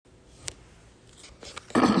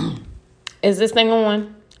Is this thing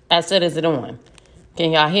on? I said, is it on?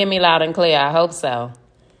 Can y'all hear me loud and clear? I hope so.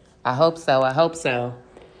 I hope so. I hope so.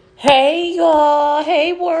 Hey, y'all.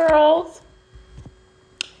 Hey, world.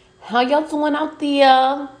 How y'all doing out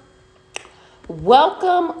there?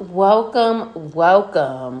 Welcome, welcome,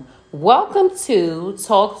 welcome. Welcome to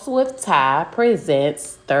Talks with Ty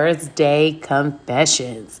presents Thursday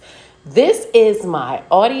Confessions. This is my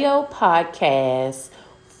audio podcast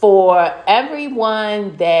for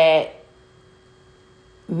everyone that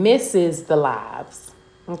misses the lives.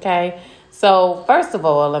 Okay? So, first of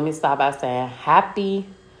all, let me start by saying happy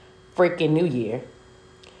freaking New Year.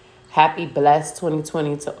 Happy blessed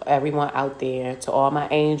 2020 to everyone out there, to all my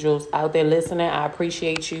angels out there listening. I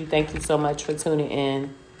appreciate you. Thank you so much for tuning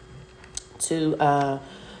in to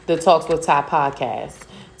the Talks with Ty podcast.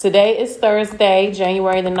 Today is Thursday,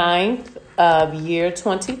 January the 9th of year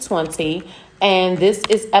 2020, and this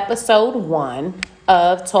is episode 1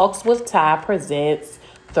 of Talks with Ty presents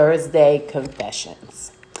Thursday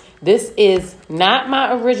Confessions. This is not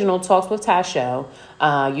my original Talks with Ty show.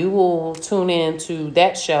 You will tune in to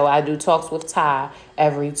that show. I do Talks with Ty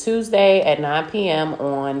every Tuesday at 9 p.m.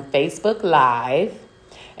 on Facebook Live.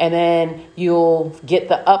 And then you'll get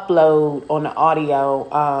the upload on the audio.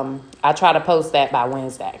 I try to post that by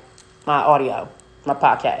Wednesday, my audio, my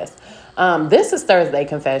podcast. This is Thursday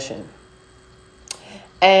Confession.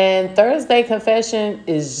 And Thursday Confession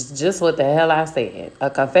is just what the hell I said.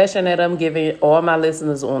 A confession that I'm giving all my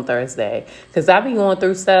listeners on Thursday. Because I be going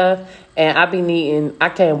through stuff and I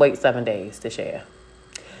can't wait 7 days to share.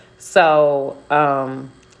 So,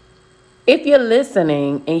 if you're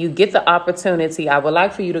listening and you get the opportunity, I would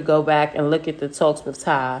like for you to go back and look at the Talks with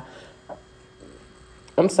Ty.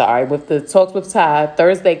 With the Talks with Ty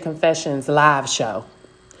Thursday Confessions live show.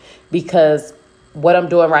 Because what I'm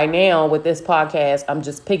doing right now with this podcast, I'm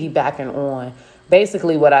just piggybacking on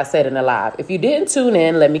basically what I said in the live. If you didn't tune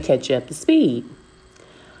in, let me catch you up to speed.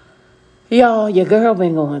 Y'all, your girl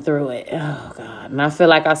been going through it. Oh, God. And I feel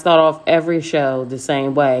like I start off every show the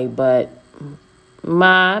same way, but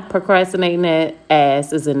my procrastinating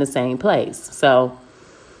ass is in the same place. So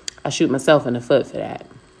I shoot myself in the foot for that.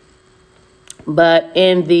 But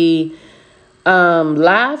in the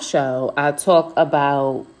live show, I talk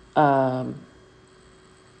about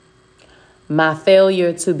my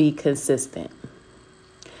failure to be consistent.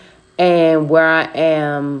 And where I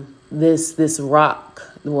am, this rock,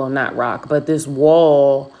 well, not rock, but this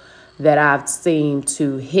wall that I've seemed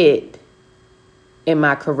to hit in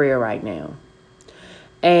my career right now.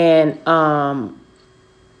 And all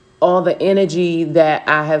the energy that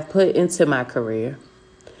I have put into my career,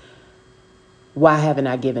 why haven't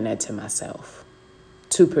I given that to myself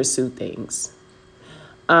to pursue things?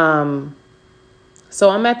 So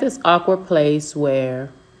I'm at this awkward place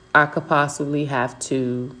where I could possibly have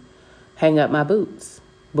to hang up my boots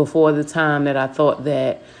before the time that I thought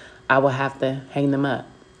that I would have to hang them up.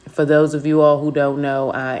 For those of you all who don't know,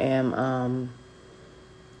 I am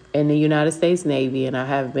in the United States Navy, and I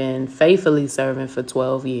have been faithfully serving for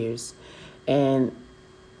 12 years. And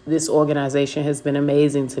this organization has been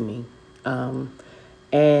amazing to me.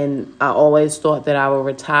 And I always thought that I would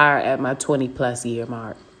retire at my 20-plus year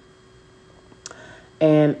mark.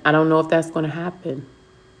 And I don't know if that's going to happen.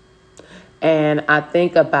 And I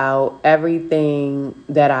think about everything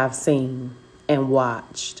that I've seen and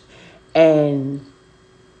watched. And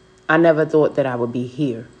I never thought that I would be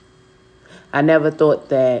here. I never thought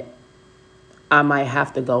that I might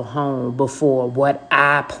have to go home before what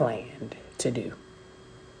I planned to do.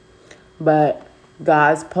 But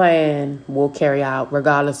God's plan will carry out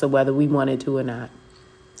regardless of whether we wanted to or not.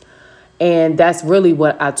 And that's really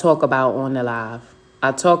what I talk about on the live.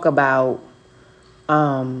 I talk about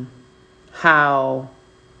how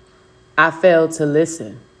I failed to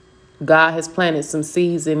listen. God has planted some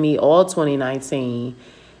seeds in me all 2019,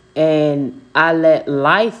 and I let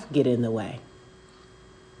life get in the way.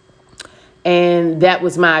 And that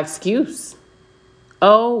was my excuse.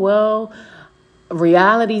 Oh, well,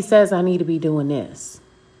 reality says I need to be doing this.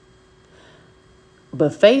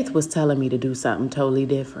 But faith was telling me to do something totally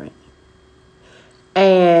different.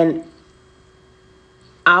 And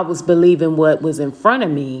I was believing what was in front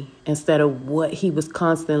of me instead of what he was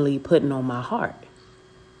constantly putting on my heart.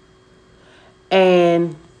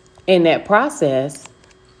 And in that process,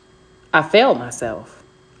 I failed myself.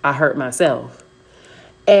 I hurt myself.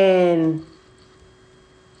 And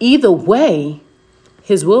either way,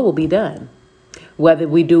 his will be done. Whether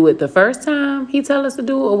we do it the first time he tell us to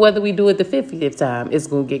do it or whether we do it the 50th time, it's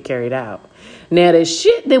going to get carried out. Now, the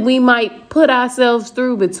shit that we might put ourselves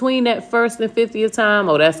through between that first and 50th time,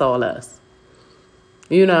 oh, that's all us.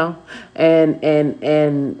 You know?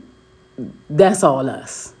 And that's all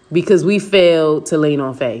us, because we failed to lean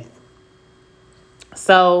on faith.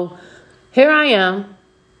 So here I am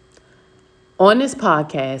on this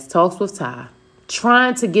podcast, Talks with Ty,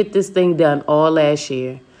 trying to get this thing done all last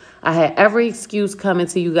year. I had every excuse coming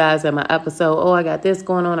to you guys at my episode. Oh, I got this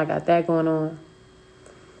going on. I got that going on.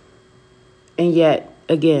 And yet,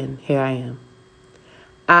 again, here I am.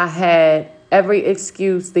 I had every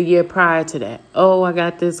excuse the year prior to that. Oh, I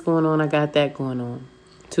got this going on. I got that going on.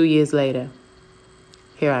 2 years later,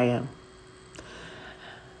 here I am.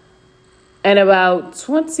 And about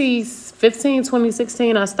 2015,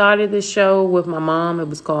 2016, I started this show with my mom. It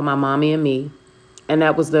was called My Mommy and Me. And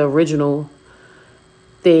that was the original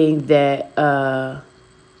thing that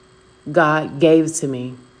God gave to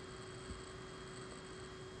me.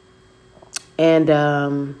 And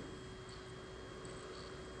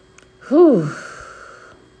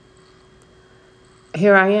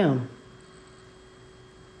here I am.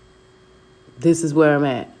 This is where I'm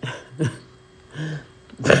at.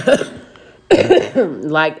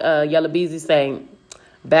 Like Yella Beezy saying,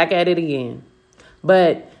 back at it again.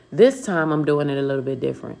 But this time I'm doing it a little bit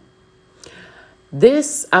different.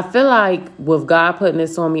 I feel like with God putting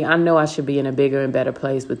this on me, I know I should be in a bigger and better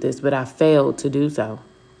place with this, but I failed to do so.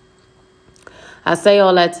 I say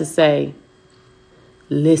all that to say,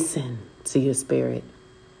 listen to your spirit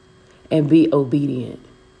and be obedient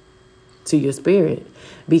to your spirit,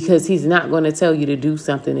 because he's not going to tell you to do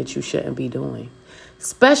something that you shouldn't be doing,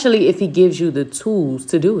 especially if he gives you the tools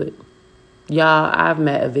to do it. Y'all, I've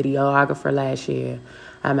met a videographer last year.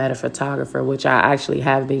 I met a photographer, which I actually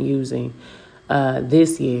have been using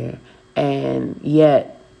this year, and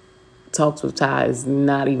yet Talks with Ty is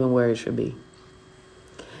not even where it should be.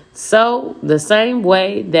 So the same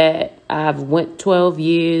way that I've went 12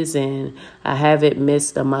 years and I haven't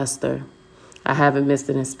missed a muster, I haven't missed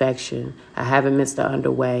an inspection, I haven't missed the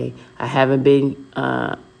underway, I haven't been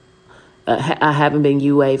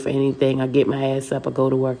UA for anything. I get my ass up, I go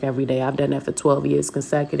to work every day. I've done that for 12 years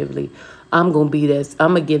consecutively. I'm gonna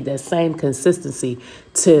give that same consistency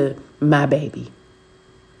to my baby.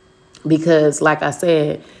 Because like I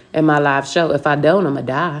said in my live show, if I don't, I'm gonna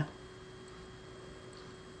die.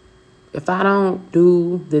 If I don't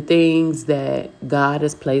do the things that God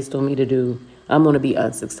has placed on me to do, I'm going to be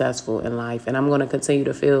unsuccessful in life. And I'm going to continue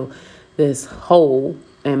to feel this hole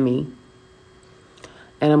in me.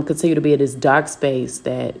 And I'm continue to be in this dark space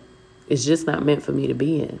that is just not meant for me to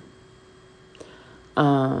be in.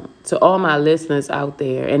 To all my listeners out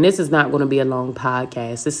there, and this is not going to be a long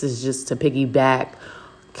podcast. This is just to piggyback,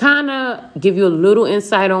 kind of give you a little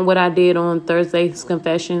insight on what I did on Thursday's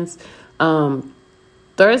Confessions.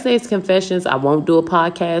 Thursday's Confessions, I won't do a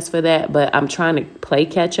podcast for that, but I'm trying to play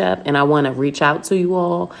catch up, and I want to reach out to you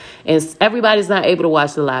all. And everybody's not able to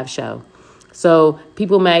watch the live show. So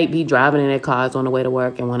people might be driving in their cars on the way to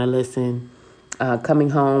work and want to listen,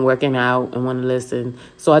 coming home, working out and want to listen.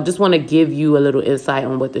 So I just want to give you a little insight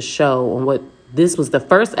on what this was the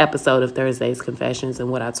first episode of Thursday's Confessions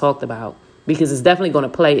and what I talked about, because it's definitely going to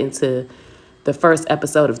play into the first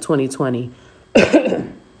episode of 2020.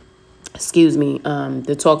 Excuse me,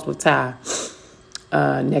 the Talks with Ty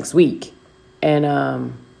next week.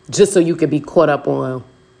 And just so you can be caught up on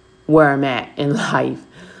where I'm at in life,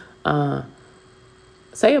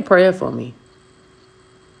 say a prayer for me,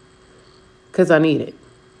 because I need it.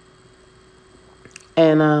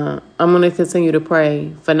 And I'm going to continue to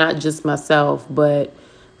pray for not just myself, but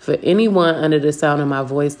for anyone under the sound of my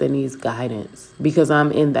voice that needs guidance, because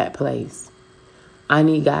I'm in that place. I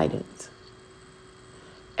need guidance.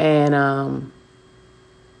 And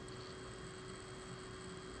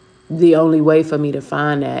the only way for me to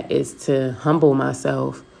find that is to humble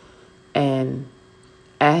myself and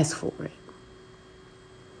ask for it.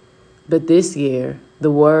 But this year,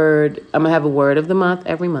 I'm going to have a word of the month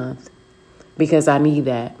every month, because I need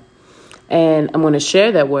that. And I'm going to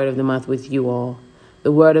share that word of the month with you all.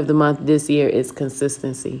 The word of the month this year is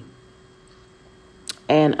consistency.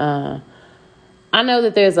 And I know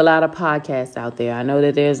that there's a lot of podcasts out there. I know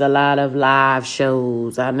that there's a lot of live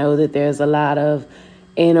shows. I know that there's a lot of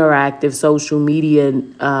interactive social media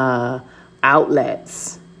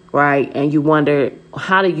outlets, right? And you wonder,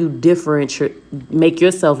 how do you make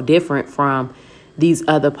yourself different from these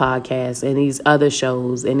other podcasts and these other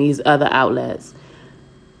shows and these other outlets?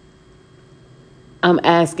 I'm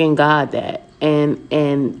asking God that,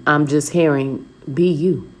 and I'm just hearing, be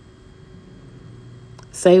you.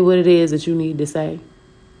 Say what it is that you need to say.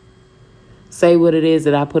 Say what it is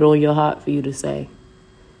that I put on your heart for you to say.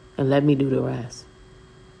 And let me do the rest.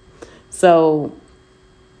 So,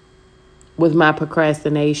 with my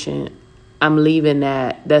procrastination, I'm leaving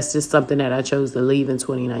that. That's just something that I chose to leave in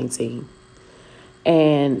 2019.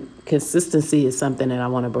 And consistency is something that I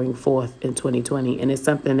want to bring forth in 2020. And it's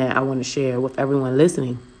something that I want to share with everyone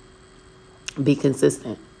listening. Be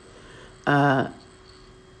consistent.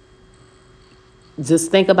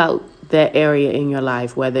 Just think about that area in your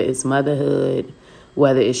life, whether it's motherhood,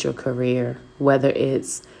 whether it's your career, whether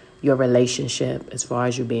it's your relationship as far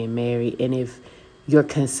as you being married. And if you're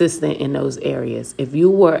consistent in those areas, if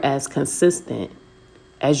you were as consistent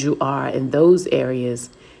as you are in those areas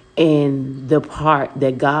in the part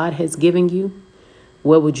that God has given you,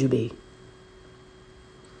 where would you be?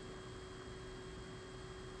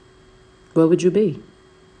 Where would you be?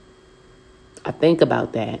 I think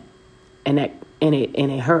about that, and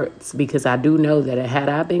it hurts, because I do know that had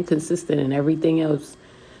I been consistent in everything else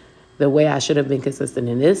the way I should have been consistent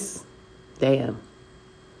in this, damn,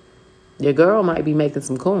 your girl might be making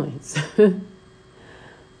some coins.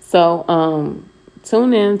 So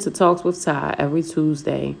tune in to Talks with Ty every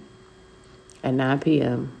Tuesday at 9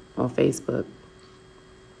 p.m. on Facebook.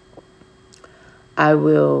 I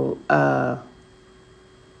will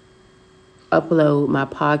upload my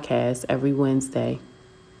podcast every Wednesday.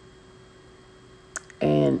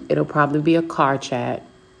 And it'll probably be a car chat,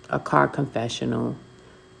 a car confessional,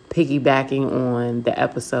 piggybacking on the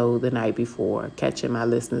episode the night before, catching my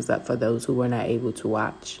listeners up for those who were not able to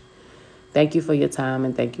watch. Thank you for your time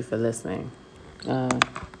and thank you for listening.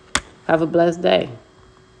 Have a blessed day.